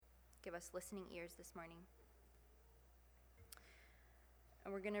give us listening ears this morning.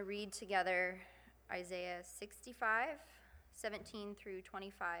 And we're going to read together Isaiah 65, 17 through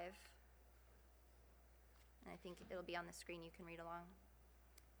 25. And I think it'll be on the screen. You can read along.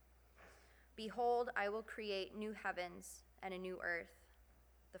 Behold, I will create new heavens and a new earth.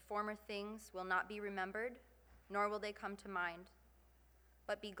 The former things will not be remembered, nor will they come to mind.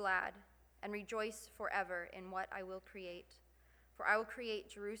 But be glad and rejoice forever in what I will create. For I will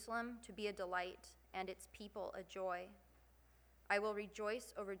create Jerusalem to be a delight and its people a joy. I will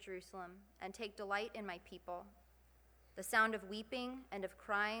rejoice over Jerusalem and take delight in my people. The sound of weeping and of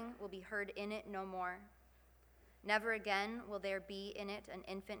crying will be heard in it no more. Never again will there be in it an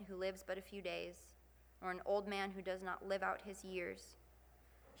infant who lives but a few days, or an old man who does not live out his years.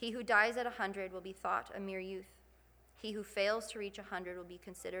 He who dies at 100 will be thought a mere youth. He who fails to reach 100 will be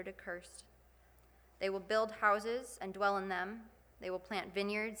considered accursed. They will build houses and dwell in them. They will plant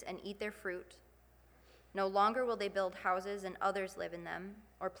vineyards and eat their fruit. No longer will they build houses and others live in them,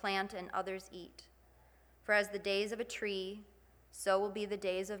 or plant and others eat. For as the days of a tree, so will be the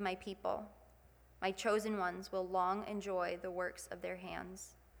days of my people. My chosen ones will long enjoy the works of their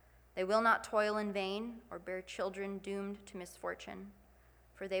hands. They will not toil in vain or bear children doomed to misfortune,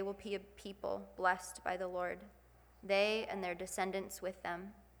 for they will be a people blessed by the Lord, they and their descendants with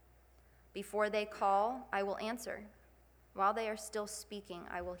them. Before they call, I will answer. While they are still speaking,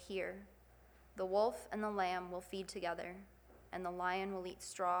 I will hear. The wolf and the lamb will feed together, and the lion will eat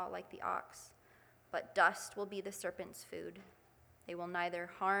straw like the ox, but dust will be the serpent's food. They will neither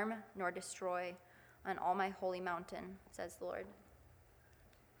harm nor destroy on all my holy mountain, says the Lord.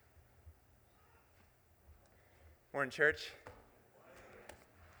 Morning, church.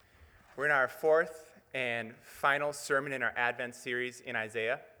 We're in our fourth and final sermon in our Advent series in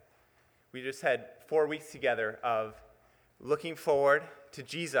Isaiah. We just had 4 weeks together of looking forward to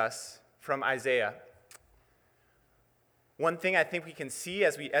Jesus from Isaiah. One thing I think we can see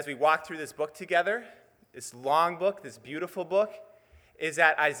as we walk through this book together, this long book, this beautiful book, is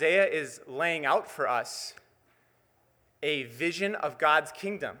that Isaiah is laying out for us a vision of God's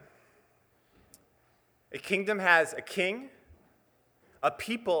kingdom. A kingdom has a king, a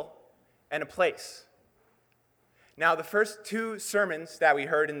people, and a place. Now, the first 2 sermons that we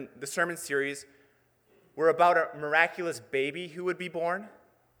heard in the sermon series were about a miraculous baby who would be born,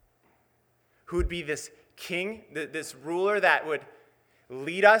 who would be this king, this ruler that would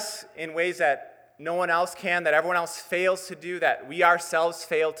lead us in ways that no one else can, that everyone else fails to do, that we ourselves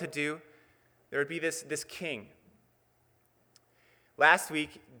fail to do. There would be this king. Last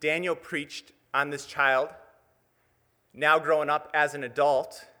week, Daniel preached on this child, now growing up as an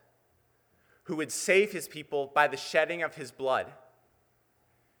adult, who would save his people by the shedding of his blood.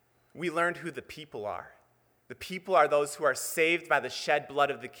 We learned who the people are. The people are those who are saved by the shed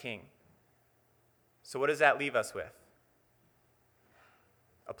blood of the king. So what does that leave us with?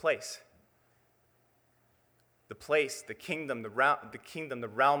 A place. The place, the kingdom, the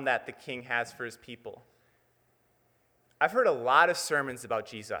realm that the king has for his people. I've heard a lot of sermons about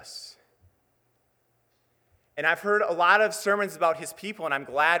Jesus. And I've heard a lot of sermons about his people, and I'm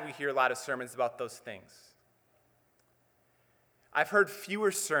glad we hear a lot of sermons about those things. I've heard fewer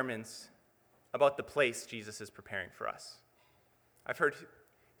sermons about the place Jesus is preparing for us. I've heard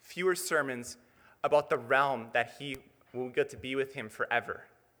fewer sermons about the realm that he will get to be with him forever.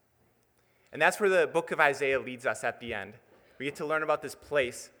 And that's where the book of Isaiah leads us at the end. We get to learn about this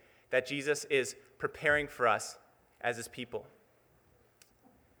place that Jesus is preparing for us as his people.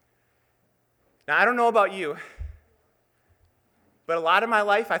 Now, I don't know about you, but a lot of my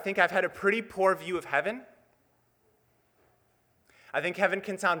life, I think I've had a pretty poor view of heaven. I think heaven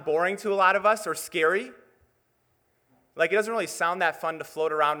can sound boring to a lot of us or scary. Like, it doesn't really sound that fun to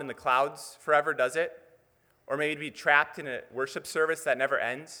float around in the clouds forever, does it? Or maybe to be trapped in a worship service that never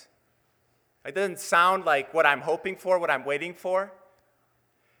ends. It doesn't sound like what I'm hoping for, what I'm waiting for.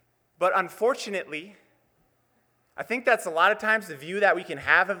 But unfortunately, I think that's a lot of times the view that we can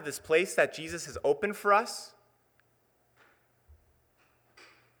have of this place that Jesus has opened for us.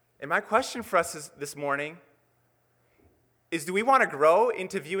 And my question for us this morning is, do we want to grow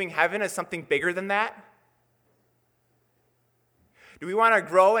into viewing heaven as something bigger than that? Do we want to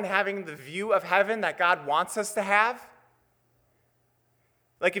grow in having the view of heaven that God wants us to have?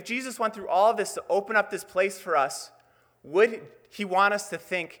 Like, if Jesus went through all of this to open up this place for us, would he want us to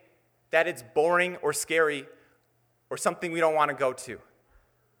think that it's boring or scary or something we don't want to go to?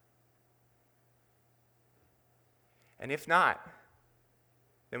 And if not,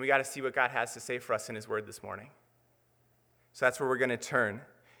 then we got to see what God has to say for us in his word this morning. So that's where we're going to turn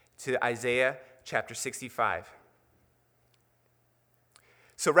to Isaiah chapter 65.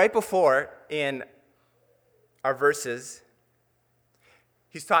 So right before, in our verses,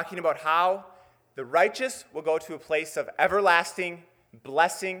 he's talking about how the righteous will go to a place of everlasting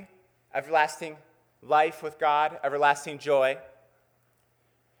blessing, everlasting life with God, everlasting joy.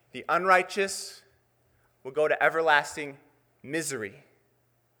 The unrighteous will go to everlasting misery.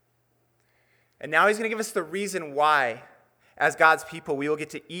 And now he's going to give us the reason why, as God's people, we will get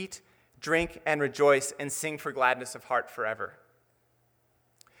to eat, drink, and rejoice and sing for gladness of heart forever.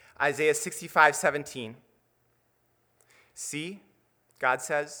 Isaiah 65:17. See, God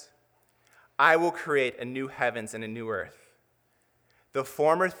says, I will create a new heavens and a new earth. The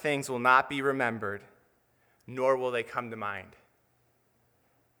former things will not be remembered, nor will they come to mind.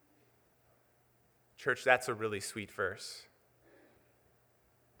 Church, that's a really sweet verse.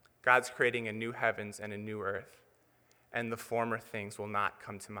 God's creating a new heavens and a new earth, and the former things will not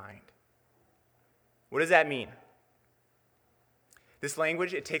come to mind. What does that mean? This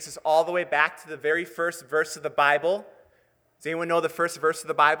language, it takes us all the way back to the very first verse of the Bible. Does anyone know the first verse of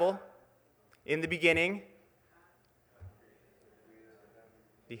the Bible? In the beginning,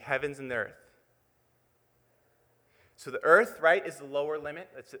 the heavens and the earth. So the earth, right, is the lower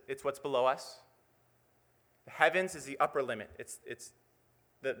limit. It's what's below us. The heavens is the upper limit. It's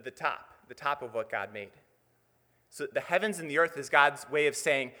the top of what God made. So the heavens and the earth is God's way of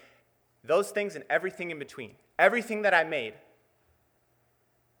saying those things and everything in between. Everything that I made.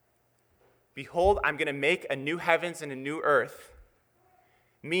 Behold, I'm going to make a new heavens and a new earth.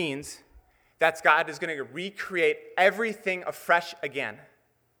 Means that God is going to recreate everything afresh again.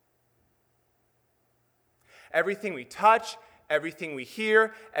 Everything we touch, everything we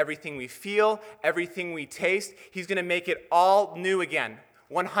hear, everything we feel, everything we taste, he's going to make it all new again,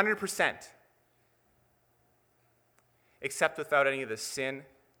 100%. Except without any of the sin,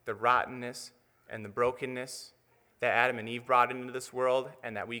 the rottenness, and the brokenness that Adam and Eve brought into this world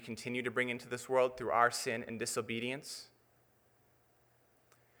and that we continue to bring into this world through our sin and disobedience.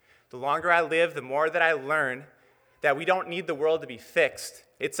 The longer I live, the more that I learn that we don't need the world to be fixed.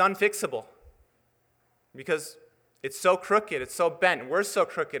 It's unfixable because it's so crooked, it's so bent, we're so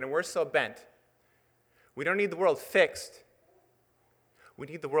crooked and we're so bent. We don't need the world fixed. We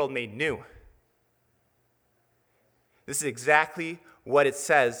need the world made new. This is exactly what it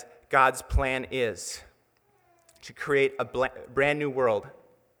says God's plan is, to create a brand new world.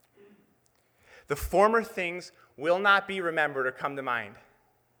 The former things will not be remembered or come to mind.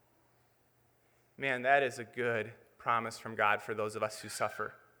 Man, that is a good promise from God for those of us who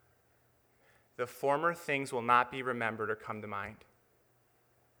suffer. The former things will not be remembered or come to mind.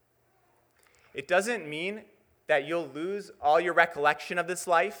 It doesn't mean that you'll lose all your recollection of this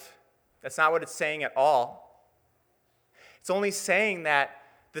life. That's not what it's saying at all. It's only saying that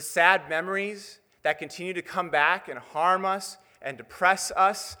the sad memories that continue to come back and harm us and depress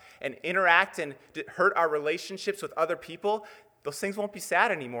us and interact and hurt our relationships with other people, those things won't be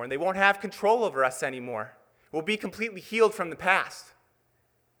sad anymore, and they won't have control over us anymore. We'll be completely healed from the past.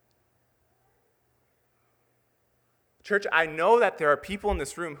 Church, I know that there are people in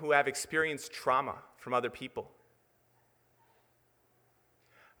this room who have experienced trauma from other people.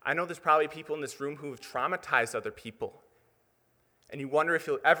 I know there's probably people in this room who have traumatized other people. And you wonder if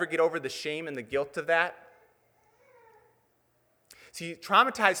you'll ever get over the shame and the guilt of that. See,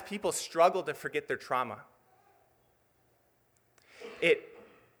 traumatized people struggle to forget their trauma. It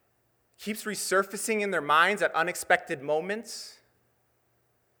keeps resurfacing in their minds at unexpected moments.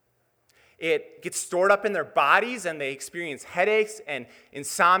 It gets stored up in their bodies, and they experience headaches and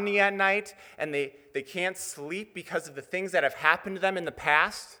insomnia at night, and they can't sleep because of the things that have happened to them in the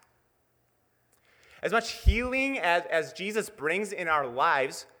past. As much healing as Jesus brings in our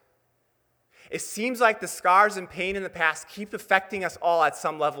lives, it seems like the scars and pain in the past keep affecting us all at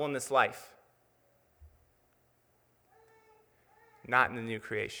some level in this life. Not in the new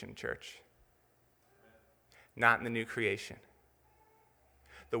creation, church. Not in the new creation.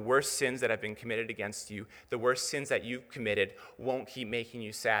 The worst sins that have been committed against you, the worst sins that you've committed, won't keep making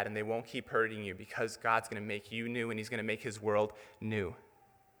you sad, and they won't keep hurting you, because God's going to make you new, and he's going to make his world new.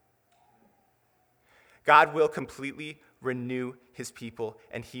 God will completely renew his people,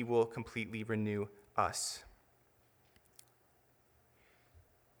 and he will completely renew us.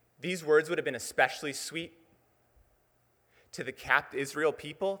 These words would have been especially sweet to the captive Israel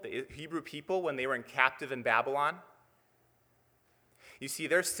people, the Hebrew people, when they were captive in Babylon. You see,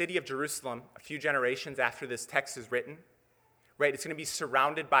 their city of Jerusalem, a few generations after this text is written, right, it's going to be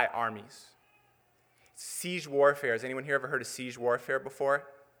surrounded by armies. Siege warfare. Has anyone here ever heard of siege warfare before?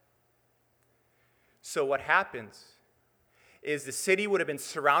 So what happens is the city would have been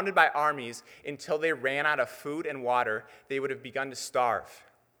surrounded by armies until they ran out of food and water. They would have begun to starve.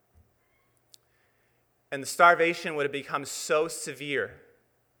 And the starvation would have become so severe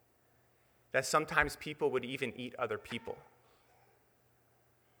that sometimes people would even eat other people.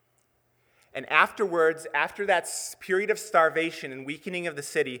 And afterwards, after that period of starvation and weakening of the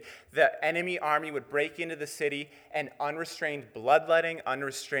city, the enemy army would break into the city, and unrestrained bloodletting,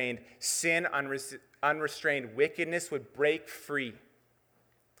 unrestrained sin, unrestrained wickedness would break free.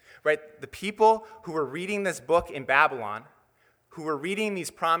 Right? The people who were reading this book in Babylon, who were reading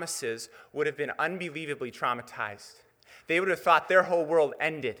these promises, would have been unbelievably traumatized. They would have thought their whole world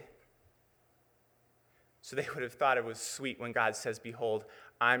ended. So they would have thought it was sweet when God says, "Behold,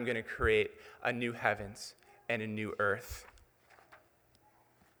 I'm going to create a new heavens and a new earth."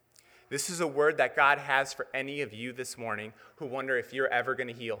 This is a word that God has for any of you this morning who wonder if you're ever going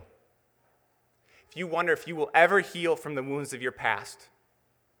to heal. If you wonder if you will ever heal from the wounds of your past,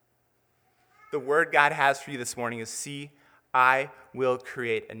 the word God has for you this morning is, "See, I will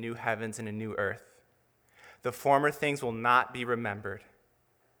create a new heavens and a new earth. The former things will not be remembered,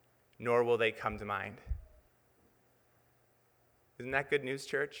 nor will they come to mind." Isn't that good news,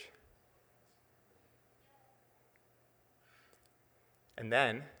 church? And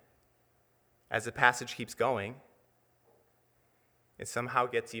then, as the passage keeps going, it somehow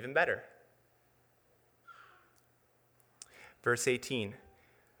gets even better. Verse 18,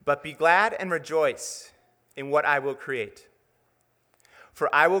 "But be glad and rejoice in what I will create.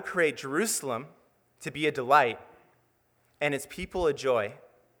 For I will create Jerusalem to be a delight, and its people a joy.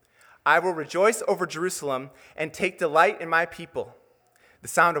 I will rejoice over Jerusalem and take delight in my people. The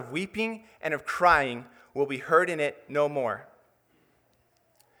sound of weeping and of crying will be heard in it no more."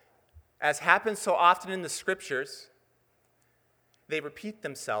 As happens so often in the scriptures, they repeat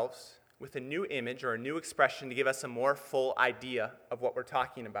themselves with a new image or a new expression to give us a more full idea of what we're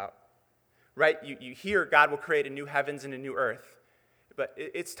talking about. Right? You hear God will create a new heavens and a new earth, but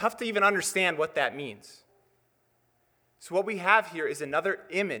it's tough to even understand what that means. So what we have here is another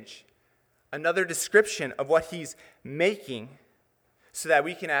image, another description of what he's making so that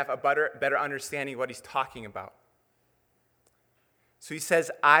we can have a better understanding of what he's talking about. So he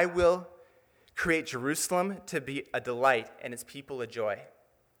says, "I will create Jerusalem to be a delight and its people a joy."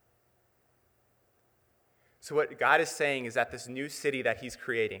 So what God is saying is that this new city that he's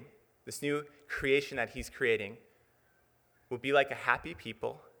creating, this new creation that he's creating, will be like a happy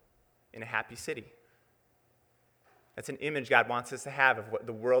people in a happy city. That's an image God wants us to have of what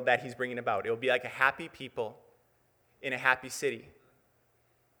the world that he's bringing about. It will be like a happy people in a happy city.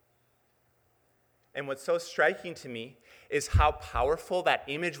 And what's so striking to me is how powerful that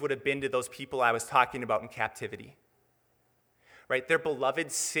image would have been to those people I was talking about in captivity. Right? Their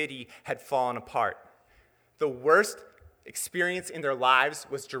beloved city had fallen apart. The worst experience in their lives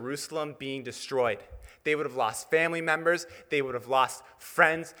was Jerusalem being destroyed. They would have lost family members. They would have lost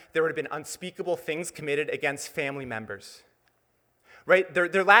friends. There would have been unspeakable things committed against family members. Right?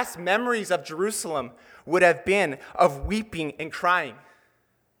 Their last memories of Jerusalem would have been of weeping and crying.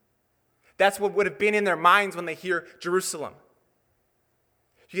 That's what would have been in their minds when they hear Jerusalem.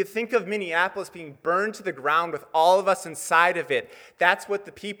 You could think of Minneapolis being burned to the ground with all of us inside of it. That's what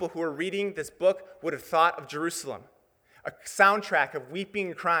the people who are reading this book would have thought of Jerusalem. A soundtrack of weeping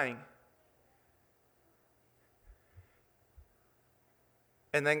and crying.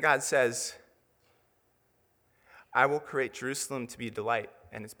 And then God says, "I will create Jerusalem to be a delight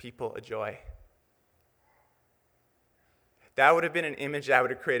and its people a joy." That would have been an image that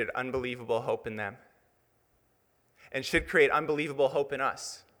would have created unbelievable hope in them and should create unbelievable hope in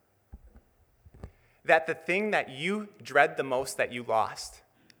us. That the thing that you dread the most that you lost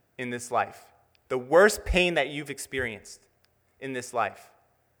in this life, the worst pain that you've experienced in this life,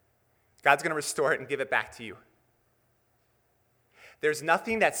 God's going to restore it and give it back to you. There's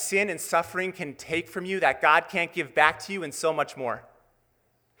nothing that sin and suffering can take from you that God can't give back to you, and so much more.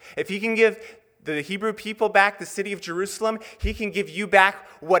 If he can give the Hebrew people back the city of Jerusalem, he can give you back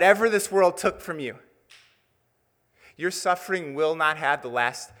whatever this world took from you. Your suffering will not have the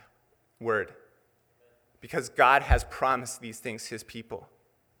last word because God has promised these things to his people.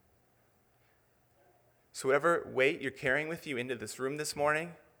 So whatever weight you're carrying with you into this room this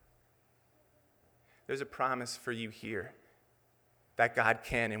morning, there's a promise for you here that God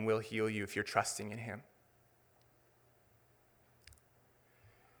can and will heal you if you're trusting in him.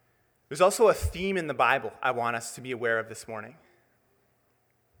 There's also a theme in the Bible I want us to be aware of this morning.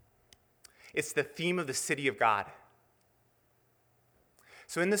 It's the theme of the city of God.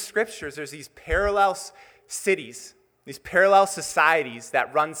 So in the scriptures, there's these parallel cities, these parallel societies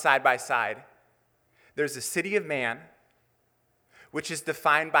that run side by side. There's the city of man, which is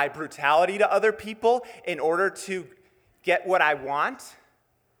defined by brutality to other people in order to get what I want.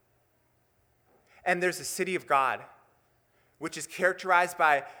 And there's a city of God, which is characterized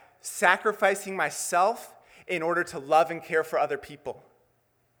by sacrificing myself in order to love and care for other people.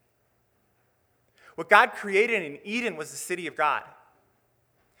 What God created in Eden was the city of God.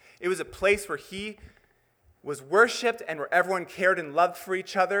 It was a place where he was worshipped and where everyone cared and loved for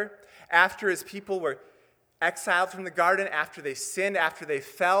each other. After his people were exiled from the garden, after they sinned, after they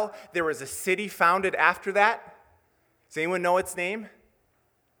fell, there was a city founded after that. Does anyone know its name?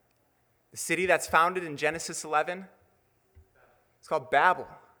 The city that's founded in Genesis 11? It's called Babel.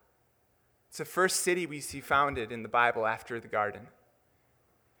 It's the first city we see founded in the Bible after the garden.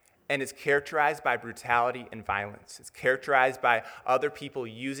 And it's characterized by brutality and violence. It's characterized by other people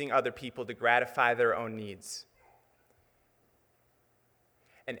using other people to gratify their own needs.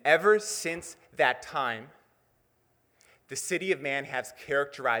 And ever since that time, the city of man has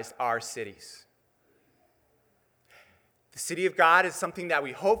characterized our cities. The city of God is something that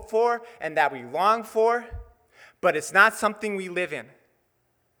we hope for and that we long for, but it's not something we live in.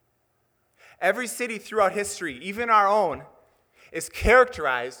 Every city throughout history, even our own, is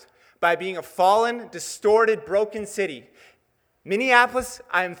characterized by being a fallen, distorted, broken city. Minneapolis,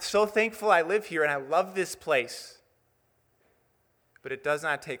 I am so thankful I live here and I love this place. But it does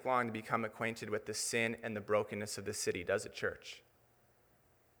not take long to become acquainted with the sin and the brokenness of the city, does it, church?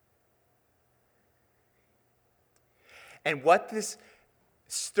 And what this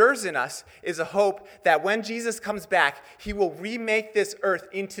stirs in us is a hope that when Jesus comes back, he will remake this earth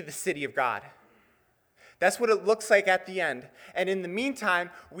into the city of God. That's what it looks like at the end. And in the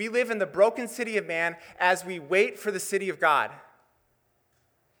meantime, we live in the broken city of man as we wait for the city of God.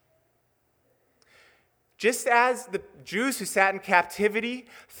 Just as the Jews who sat in captivity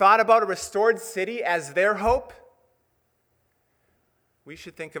thought about a restored city as their hope, we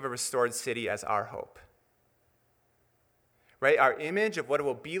should think of a restored city as our hope. Right? Our image of what it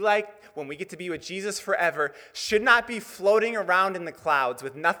will be like when we get to be with Jesus forever should not be floating around in the clouds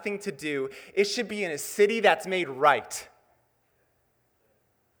with nothing to do. It should be in a city that's made right.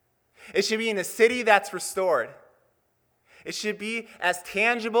 It should be in a city that's restored. It should be as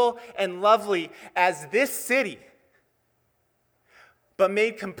tangible and lovely as this city, but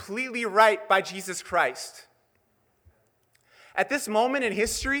made completely right by Jesus Christ. At this moment in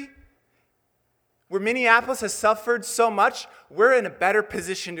history, where Minneapolis has suffered so much, we're in a better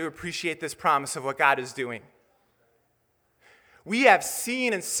position to appreciate this promise of what God is doing. We have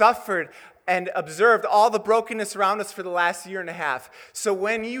seen and suffered and observed all the brokenness around us for the last year and a half. So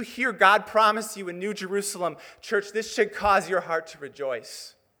when you hear God promise you a new Jerusalem, church, this should cause your heart to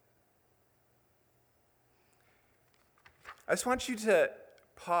rejoice. I just want you to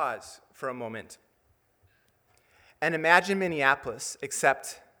pause for a moment and imagine Minneapolis,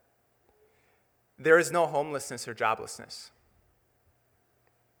 except there is no homelessness or joblessness.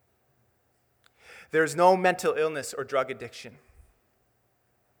 There is no mental illness or drug addiction.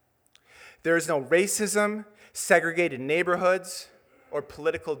 There is no racism, segregated neighborhoods, or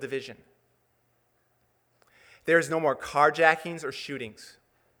political division. There is no more carjackings or shootings.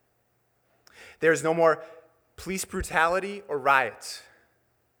 There is no more police brutality or riots.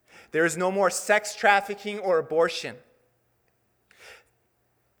 There is no more sex trafficking or abortion.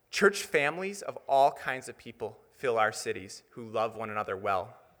 Church families of all kinds of people fill our cities who love one another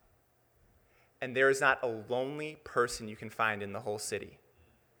well. And there is not a lonely person you can find in the whole city.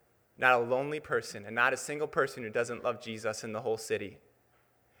 Not a lonely person, and not a single person who doesn't love Jesus in the whole city.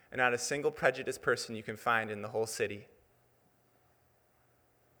 And not a single prejudiced person you can find in the whole city.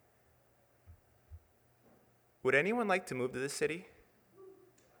 Would anyone like to move to this city?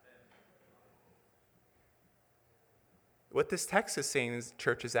 What this text is saying,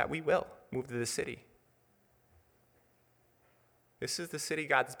 church, is that we will move to the city. This is the city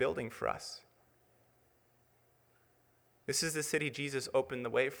God's building for us. This is the city Jesus opened the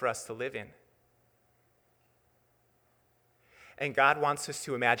way for us to live in. And God wants us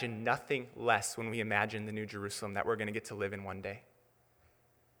to imagine nothing less when we imagine the New Jerusalem that we're going to get to live in one day.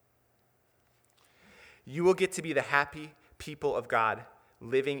 You will get to be the happy people of God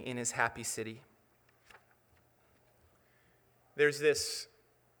living in his happy city. There's this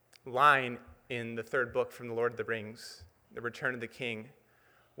line in the third book from The Lord of the Rings, The Return of the King,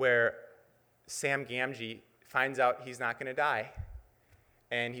 where Sam Gamgee finds out he's not going to die.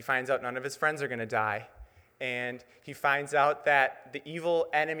 And he finds out none of his friends are going to die. And he finds out that the evil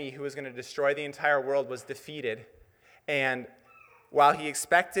enemy who was going to destroy the entire world was defeated. And while he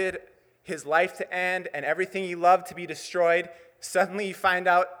expected his life to end and everything he loved to be destroyed, suddenly you find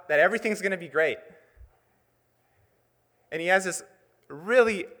out that everything's going to be great. And he has this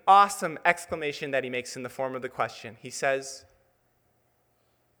really awesome exclamation that he makes in the form of the question. He says,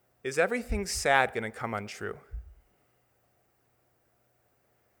 Is everything sad going to come untrue?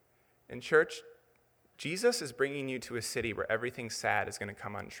 In church, Jesus is bringing you to a city where everything sad is going to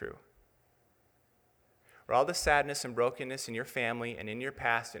come untrue. Where all the sadness and brokenness in your family and in your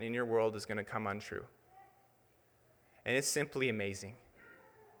past and in your world is going to come untrue. And it's simply amazing.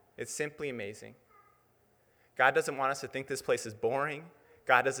 It's simply amazing. God doesn't want us to think this place is boring.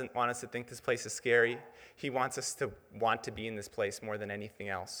 God doesn't want us to think this place is scary. He wants us to want to be in this place more than anything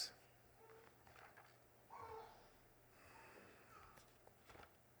else.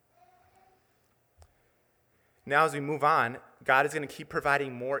 Now, as we move on, God is going to keep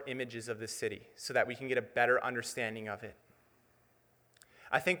providing more images of this city so that we can get a better understanding of it.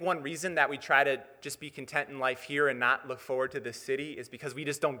 I think one reason that we try to just be content in life here and not look forward to this city is because we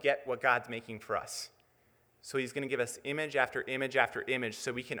just don't get what God's making for us. So he's going to give us image after image after image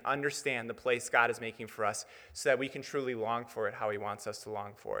so we can understand the place God is making for us so that we can truly long for it how he wants us to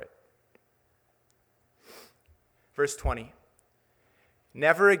long for it. Verse 20.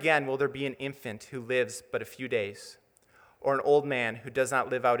 Never again will there be an infant who lives but a few days, or an old man who does not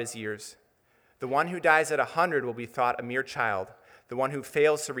live out his years. The one who dies at 100 will be thought a mere child. The one who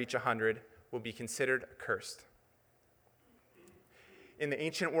fails to reach 100 will be considered accursed. In the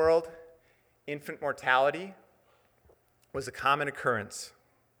ancient world, infant mortality was a common occurrence.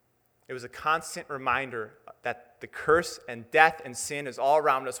 It was a constant reminder that the curse and death and sin is all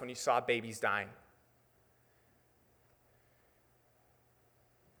around us when you saw babies dying.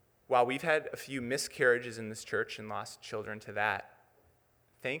 While we've had a few miscarriages in this church and lost children to that,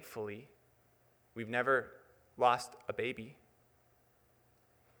 thankfully, we've never lost a baby.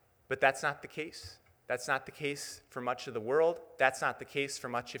 But that's not the case. That's not the case for much of the world. That's not the case for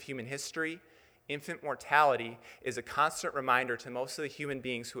much of human history. Infant mortality is a constant reminder to most of the human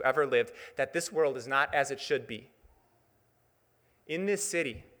beings who ever lived that this world is not as it should be. In this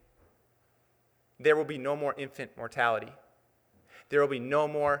city, there will be no more infant mortality. There will be no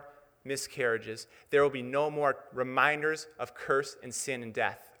more miscarriages. There will be no more reminders of curse and sin and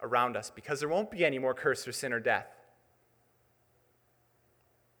death around us because there won't be any more curse or sin or death.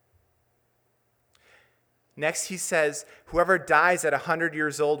 Next, he says, whoever dies at 100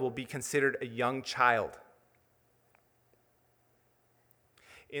 years old will be considered a young child.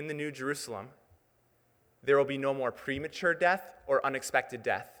 In the New Jerusalem, there will be no more premature death or unexpected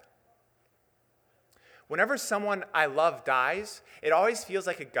death. Whenever someone I love dies, it always feels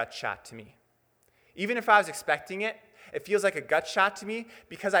like a gut shot to me. Even if I was expecting it, it feels like a gut shot to me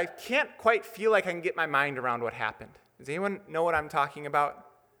because I can't quite feel like I can get my mind around what happened. Does anyone know what I'm talking about?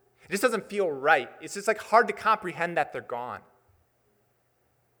 It just doesn't feel right. It's just like hard to comprehend that they're gone.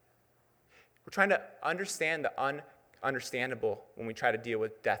 We're trying to understand the ununderstandable when we try to deal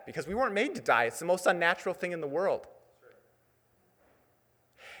with death because we weren't made to die. It's the most unnatural thing in the world.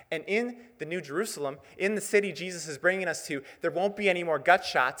 And in the New Jerusalem, in the city Jesus is bringing us to, there won't be any more gut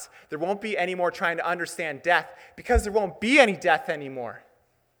shots. There won't be any more trying to understand death because there won't be any death anymore.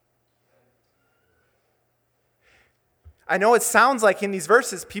 I know it sounds like in these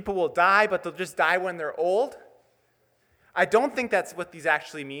verses people will die, but they'll just die when they're old. I don't think that's what these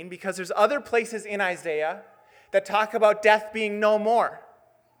actually mean because there's other places in Isaiah that talk about death being no more.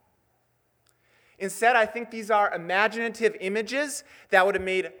 Instead, I think these are imaginative images that would have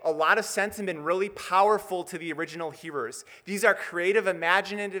made a lot of sense and been really powerful to the original hearers. These are creative,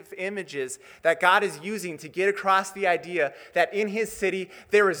 imaginative images that God is using to get across the idea that in his city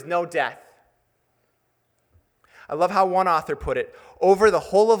there is no death. I love how one author put it, over the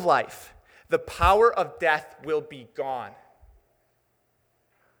whole of life, the power of death will be gone.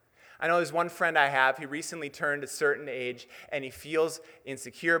 I know there's one friend I have, he recently turned a certain age, and he feels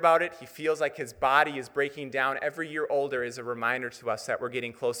insecure about it. He feels like his body is breaking down. Every year older is a reminder to us that we're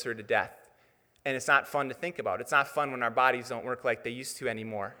getting closer to death. And it's not fun to think about. It's not fun when our bodies don't work like they used to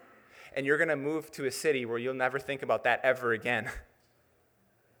anymore. And you're going to move to a city where you'll never think about that ever again.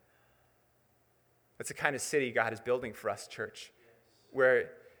 That's the kind of city God is building for us, church,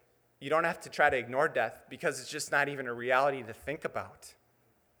 where you don't have to try to ignore death because it's just not even a reality to think about.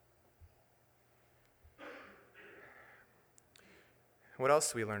 What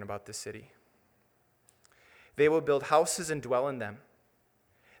else do we learn about this city? They will build houses and dwell in them.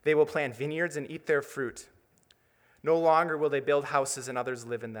 They will plant vineyards and eat their fruit. No longer will they build houses and others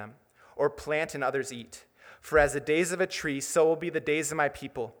live in them, or plant and others eat. For as the days of a tree, so will be the days of my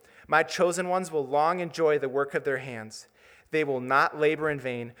people. My chosen ones will long enjoy the work of their hands. They will not labor in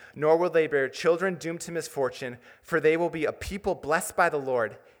vain, nor will they bear children doomed to misfortune, for they will be a people blessed by the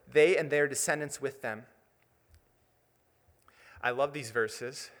Lord, they and their descendants with them. I love these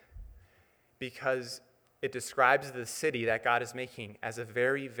verses because it describes the city that God is making as a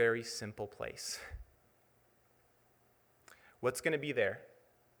very, very simple place. What's going to be there?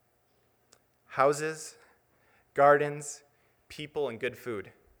 Houses, gardens, people, and good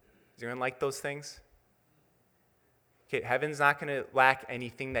food. Does anyone like those things? Okay, heaven's not going to lack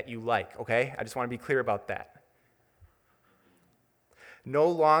anything that you like, okay? I just want to be clear about that. No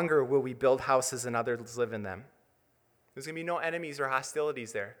longer will we build houses and others live in them. There's going to be no enemies or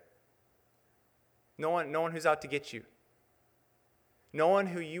hostilities there. No one who's out to get you. No one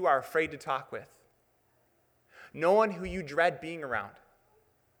who you are afraid to talk with. No one who you dread being around.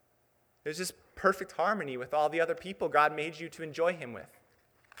 There's just perfect harmony with all the other people God made you to enjoy him with.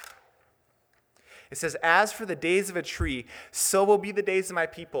 It says, as for the days of a tree, so will be the days of my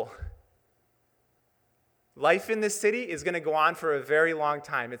people. Life in this city is going to go on for a very long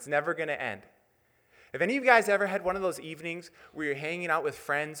time. It's never going to end. If any of you guys ever had one of those evenings where you're hanging out with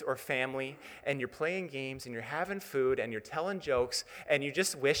friends or family and you're playing games and you're having food and you're telling jokes and you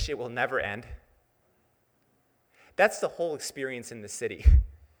just wish it will never end? That's the whole experience in the city.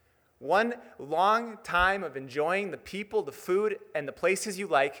 One long time of enjoying the people, the food, and the places you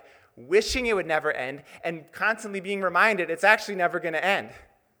like, wishing it would never end, and constantly being reminded it's actually never going to end.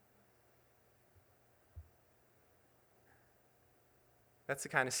 That's the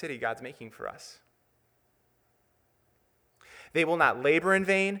kind of city God's making for us. They will not labor in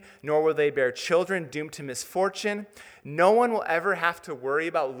vain, nor will they bear children doomed to misfortune. No one will ever have to worry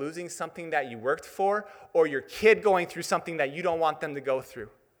about losing something that you worked for or your kid going through something that you don't want them to go through.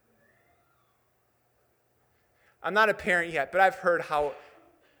 I'm not a parent yet, but I've heard how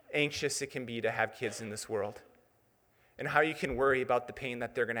anxious it can be to have kids in this world and how you can worry about the pain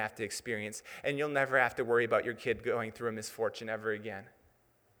that they're going to have to experience, and you'll never have to worry about your kid going through a misfortune ever again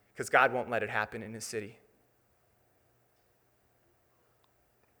because God won't let it happen in his city.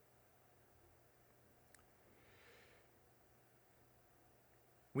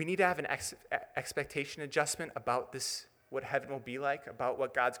 We need to have an expectation adjustment about this, what heaven will be like, about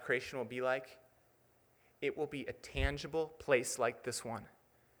what God's creation will be like. It will be a tangible place like this one,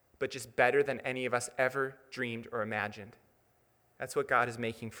 but just better than any of us ever dreamed or imagined. That's what God is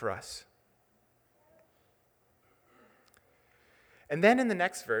making for us. And then in the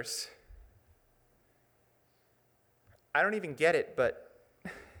next verse, I don't even get it, but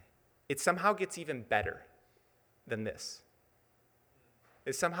it somehow gets even better than this.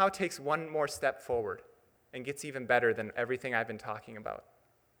 It somehow takes one more step forward and gets even better than everything I've been talking about.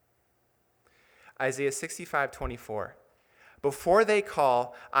 Isaiah 65:24. Before they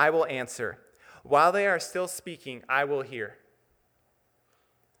call, I will answer. While they are still speaking, I will hear.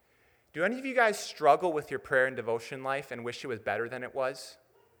 Do any of you guys struggle with your prayer and devotion life and wish it was better than it was?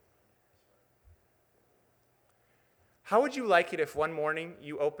 How would you like it if one morning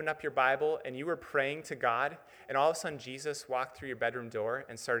you opened up your Bible and you were praying to God, and all of a sudden Jesus walked through your bedroom door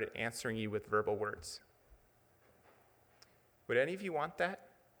and started answering you with verbal words? Would any of you want that?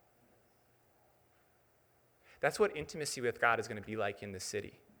 That's what intimacy with God is going to be like in this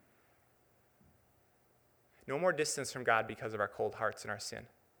city. No more distance from God because of our cold hearts and our sin.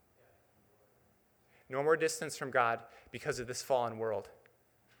 No more distance from God because of this fallen world.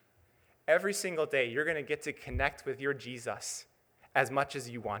 Every single day, you're going to get to connect with your Jesus as much as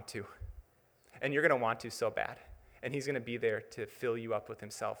you want to. And you're going to want to so bad. And he's going to be there to fill you up with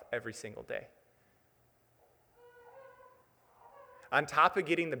himself every single day. On top of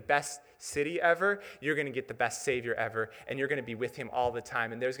getting the best city ever, you're going to get the best Savior ever, and you're going to be with him all the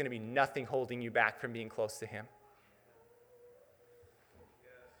time, and there's going to be nothing holding you back from being close to him.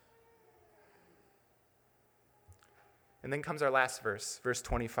 And then comes our last verse, verse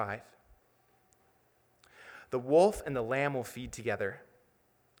 25. The wolf and the lamb will feed together.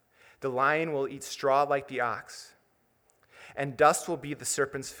 The lion will eat straw like the ox, and dust will be the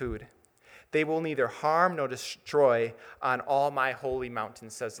serpent's food. They will neither harm nor destroy on all my holy mountain,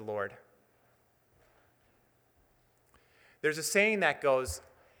 says the Lord. There's a saying that goes,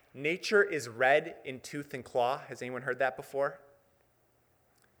 nature is red in tooth and claw. Has anyone heard that before?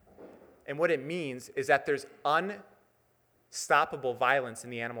 And what it means is that there's unstoppable violence in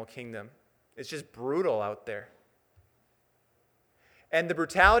the animal kingdom. It's just brutal out there. And the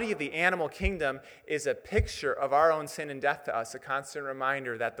brutality of the animal kingdom is a picture of our own sin and death to us, a constant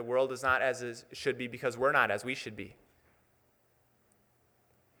reminder that the world is not as it should be because we're not as we should be.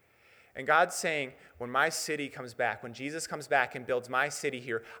 And God's saying, when my city comes back, when Jesus comes back and builds my city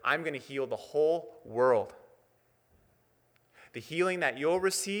here, I'm going to heal the whole world. The healing that you'll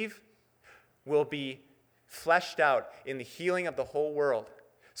receive will be fleshed out in the healing of the whole world.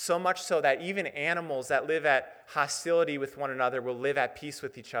 So much so that even animals that live at hostility with one another will live at peace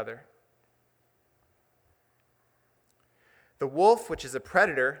with each other. The wolf, which is a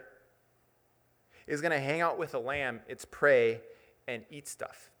predator, is going to hang out with a lamb, its prey, and eat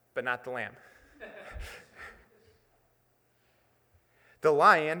stuff, but not the lamb. The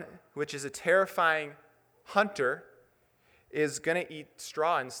lion, which is a terrifying hunter, is going to eat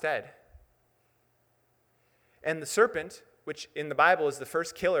straw instead. And the serpent, which in the Bible is the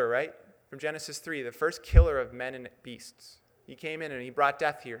first killer, right? From Genesis 3, the first killer of men and beasts. He came in and he brought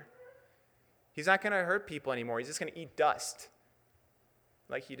death here. He's not going to hurt people anymore. He's just going to eat dust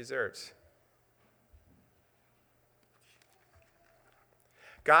like he deserves.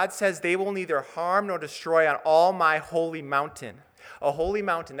 God says they will neither harm nor destroy on all my holy mountain. A holy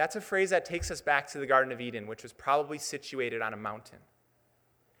mountain, that's a phrase that takes us back to the Garden of Eden, which was probably situated on a mountain.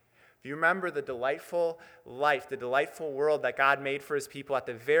 If you remember the delightful life, the delightful world that God made for his people at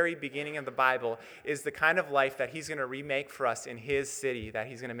the very beginning of the Bible is the kind of life that he's going to remake for us in his city, that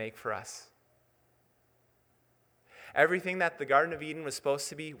he's going to make for us. Everything that the Garden of Eden was supposed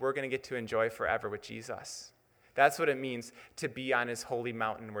to be, we're going to get to enjoy forever with Jesus. That's what it means to be on his holy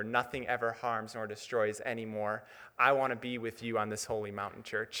mountain where nothing ever harms nor destroys anymore. I want to be with you on this holy mountain,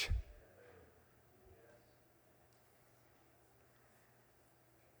 church.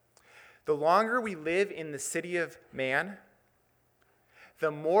 The longer we live in the city of man,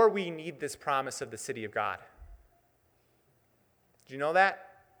 the more we need this promise of the city of God. Do you know that?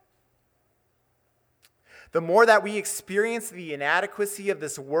 The more that we experience the inadequacy of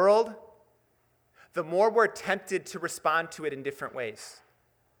this world, the more we're tempted to respond to it in different ways.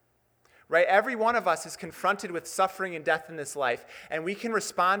 Right? Every one of us is confronted with suffering and death in this life, and we can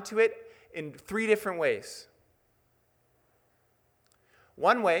respond to it in 3 different ways.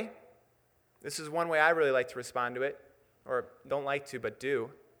 One way, this is one way I really like to respond to it, or don't like to, but do,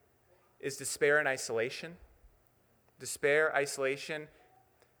 is despair and isolation. Despair, isolation,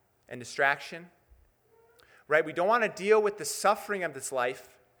 and distraction. Right? We don't want to deal with the suffering of this life,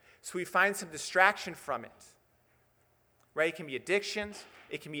 so we find some distraction from it. Right? It can be addictions,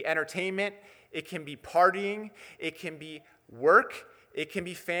 it can be entertainment, it can be partying, it can be work, it can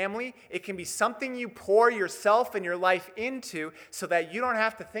be family, it can be something you pour yourself and your life into so that you don't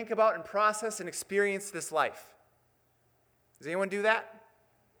have to think about and process and experience this life. Does anyone do that?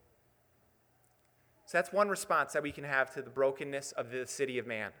 So that's one response that we can have to the brokenness of the city of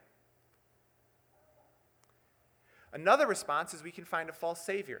man. Another response is we can find a false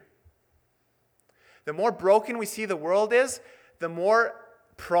savior. The more broken we see the world is, the more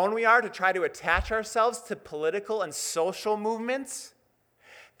prone we are to try to attach ourselves to political and social movements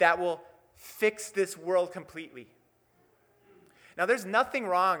that will fix this world completely. Now, there's nothing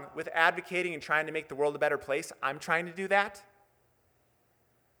wrong with advocating and trying to make the world a better place. I'm trying to do that.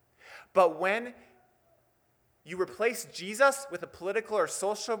 But when you replace Jesus with a political or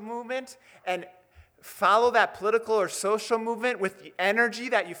social movement and follow that political or social movement with the energy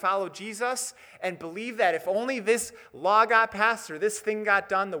that you follow Jesus and believe that if only this law got passed or this thing got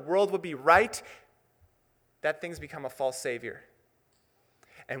done, the world would be right, that thing's become a false savior.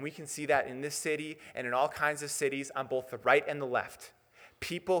 And we can see that in this city and in all kinds of cities on both the right and the left.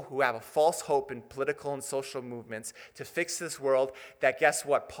 People who have a false hope in political and social movements to fix this world that, guess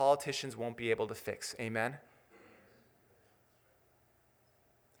what, politicians won't be able to fix. Amen?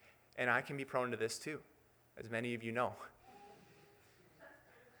 And I can be prone to this too, as many of you know.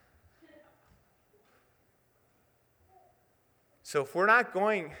 So if we're not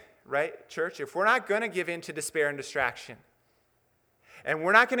going, right, church, if we're not going to give in to despair and distraction, and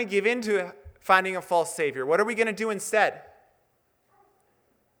we're not going to give in to finding a false savior, what are we going to do instead?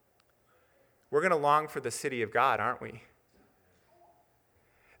 We're going to long for the city of God, aren't we?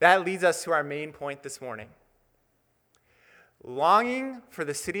 That leads us to our main point this morning. Longing for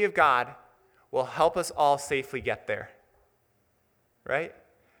the city of God will help us all safely get there. Right?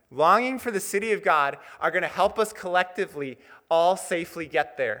 Longing for the city of God are going to help us collectively all safely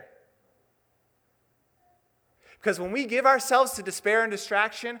get there. Because when we give ourselves to despair and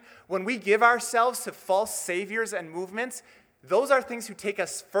distraction, when we give ourselves to false saviors and movements, those are things who take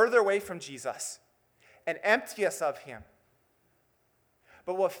us further away from Jesus and empty us of him.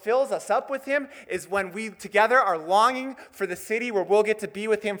 But what fills us up with him is when we together are longing for the city where we'll get to be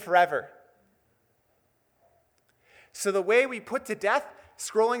with him forever. So the way we put to death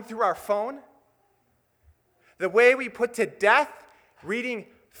scrolling through our phone, the way we put to death reading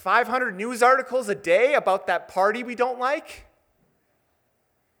 500 news articles a day about that party we don't like,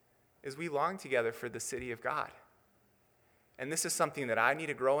 is we long together for the city of God. And this is something that I need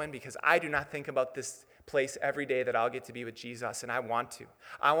to grow in because I do not think about this place every day that I'll get to be with Jesus, and I want to.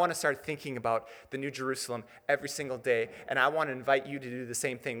 I want to start thinking about the New Jerusalem every single day, and I want to invite you to do the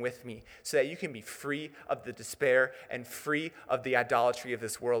same thing with me so that you can be free of the despair and free of the idolatry of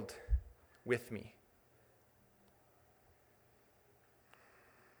this world with me.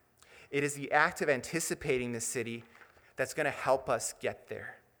 It is the act of anticipating the city that's going to help us get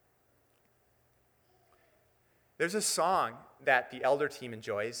there. There's a song that the elder team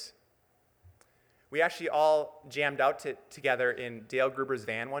enjoys. We actually all jammed out together in Dale Gruber's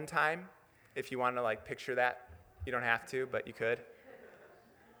van one time. If you want to picture that, you don't have to, but you could.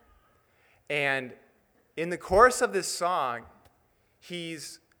 And in the chorus of this song,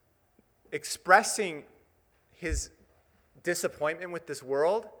 he's expressing his disappointment with this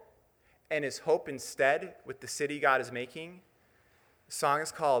world and his hope instead with the city God is making. The song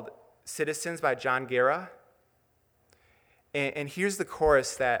is called Citizens by John Guerra. And here's the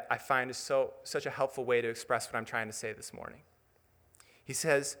chorus that I find is such a helpful way to express what I'm trying to say this morning. He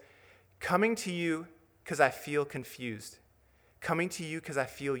says, coming to you because I feel confused. Coming to you because I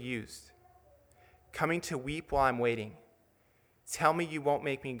feel used. Coming to weep while I'm waiting. Tell me you won't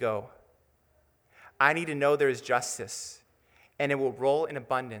make me go. I need to know there is justice, and it will roll in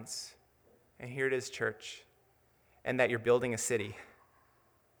abundance. And here it is, church, and that you're building a city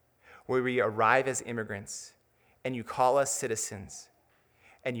where we arrive as immigrants, and you call us citizens,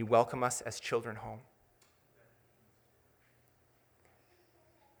 and you welcome us as children home.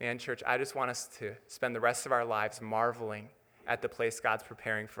 Man, church, I just want us to spend the rest of our lives marveling at the place God's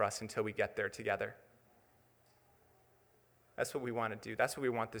preparing for us until we get there together. That's what we want to do. That's what we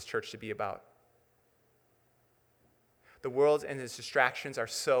want this church to be about. The world and its distractions are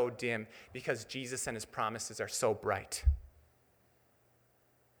so dim because Jesus and his promises are so bright.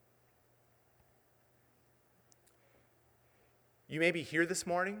 You may be here this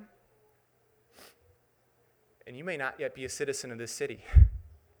morning, and you may not yet be a citizen of this city.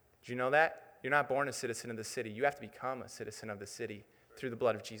 Did you know that? You're not born a citizen of the city. You have to become a citizen of the city through the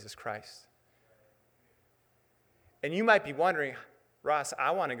blood of Jesus Christ. And you might be wondering, Ross,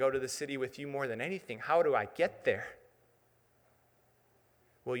 I want to go to the city with you more than anything. How do I get there?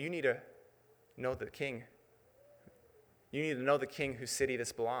 Well, you need to know the King. You need to know the King whose city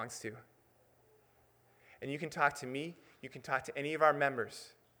this belongs to. And you can talk to me. You can talk to any of our members.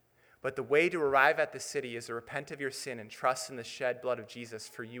 But the way to arrive at the city is to repent of your sin and trust in the shed blood of Jesus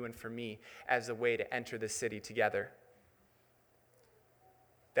for you and for me as a way to enter the city together.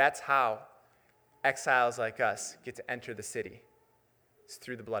 That's how exiles like us get to enter the city. It's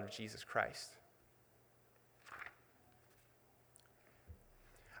through the blood of Jesus Christ.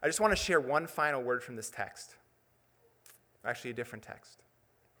 I just want to share one final word from this text. Actually, a different text.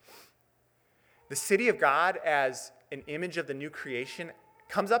 The city of God as an image of the new creation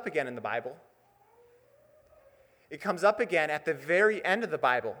comes up again in the Bible. It comes up again at the very end of the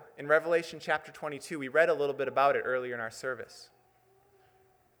Bible in Revelation chapter 22. We read a little bit about it earlier in our service.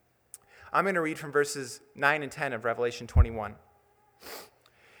 I'm going to read from verses 9 and 10 of Revelation 21.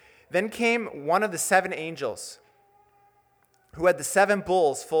 Then came one of the 7 angels who had the 7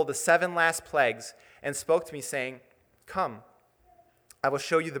 bowls full of the 7 last plagues and spoke to me, saying, Come, I will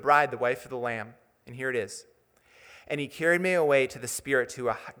show you the bride, the wife of the Lamb. And here it is. And he carried me away to the Spirit to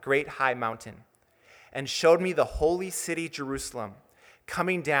a great high mountain and showed me the holy city Jerusalem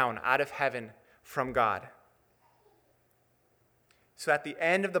coming down out of heaven from God. So at the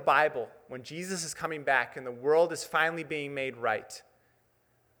end of the Bible, when Jesus is coming back and the world is finally being made right,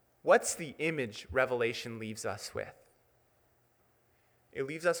 what's the image Revelation leaves us with? It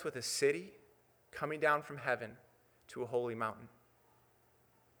leaves us with a city coming down from heaven to a holy mountain.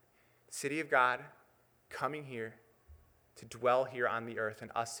 The city of God coming here to dwell here on the earth and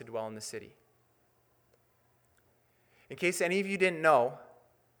us to dwell in the city. In case any of you didn't know,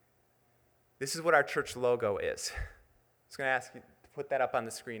 this is what our church logo is. I was going to ask you to put that up on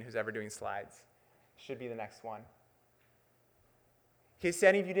the screen, who's ever doing slides. Should be the next one. In case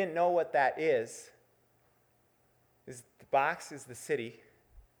any of you didn't know what that is the box is the city,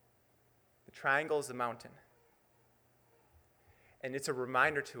 the triangle is the mountain. And it's a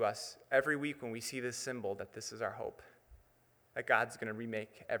reminder to us every week when we see this symbol that this is our hope, that God's going to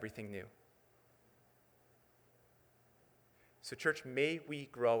remake everything new. So church, may we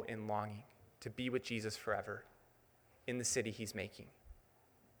grow in longing to be with Jesus forever in the city he's making.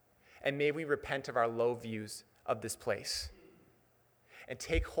 And may we repent of our low views of this place and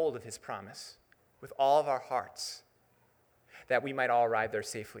take hold of his promise with all of our hearts that we might all arrive there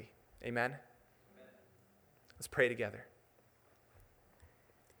safely. Amen? Let's pray together.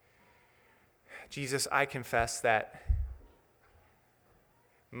 Jesus, I confess that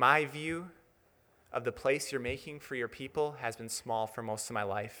My view of the place you're making for your people has been small for most of my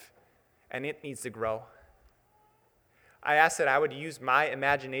life, and it needs to grow. I ask that I would use my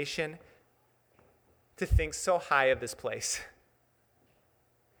imagination to think so high of this place,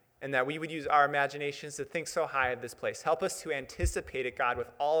 and that we would use our imaginations to think so high of this place. Help us to anticipate it, God, with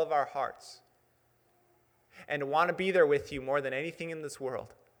all of our hearts, and to want to be there with you more than anything in this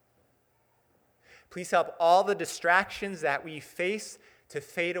world. Please help all the distractions that we face to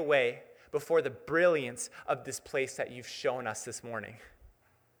fade away before the brilliance of this place that you've shown us this morning.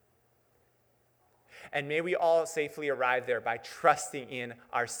 And may we all safely arrive there by trusting in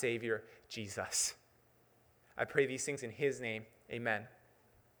our Savior, Jesus. I pray these things in his name. Amen.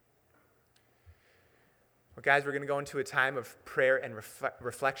 Well, guys, we're going to go into a time of prayer and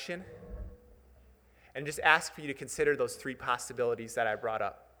reflection, and just ask for you to consider those three possibilities that I brought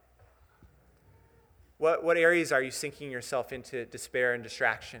up. What areas are you sinking yourself into despair and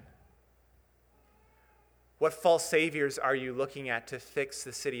distraction? What false saviors are you looking at to fix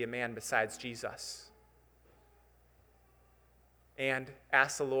the city of man besides Jesus? And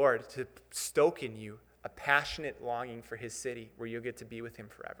ask the Lord to stoke in you a passionate longing for his city where you'll get to be with him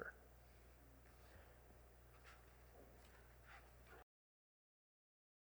forever.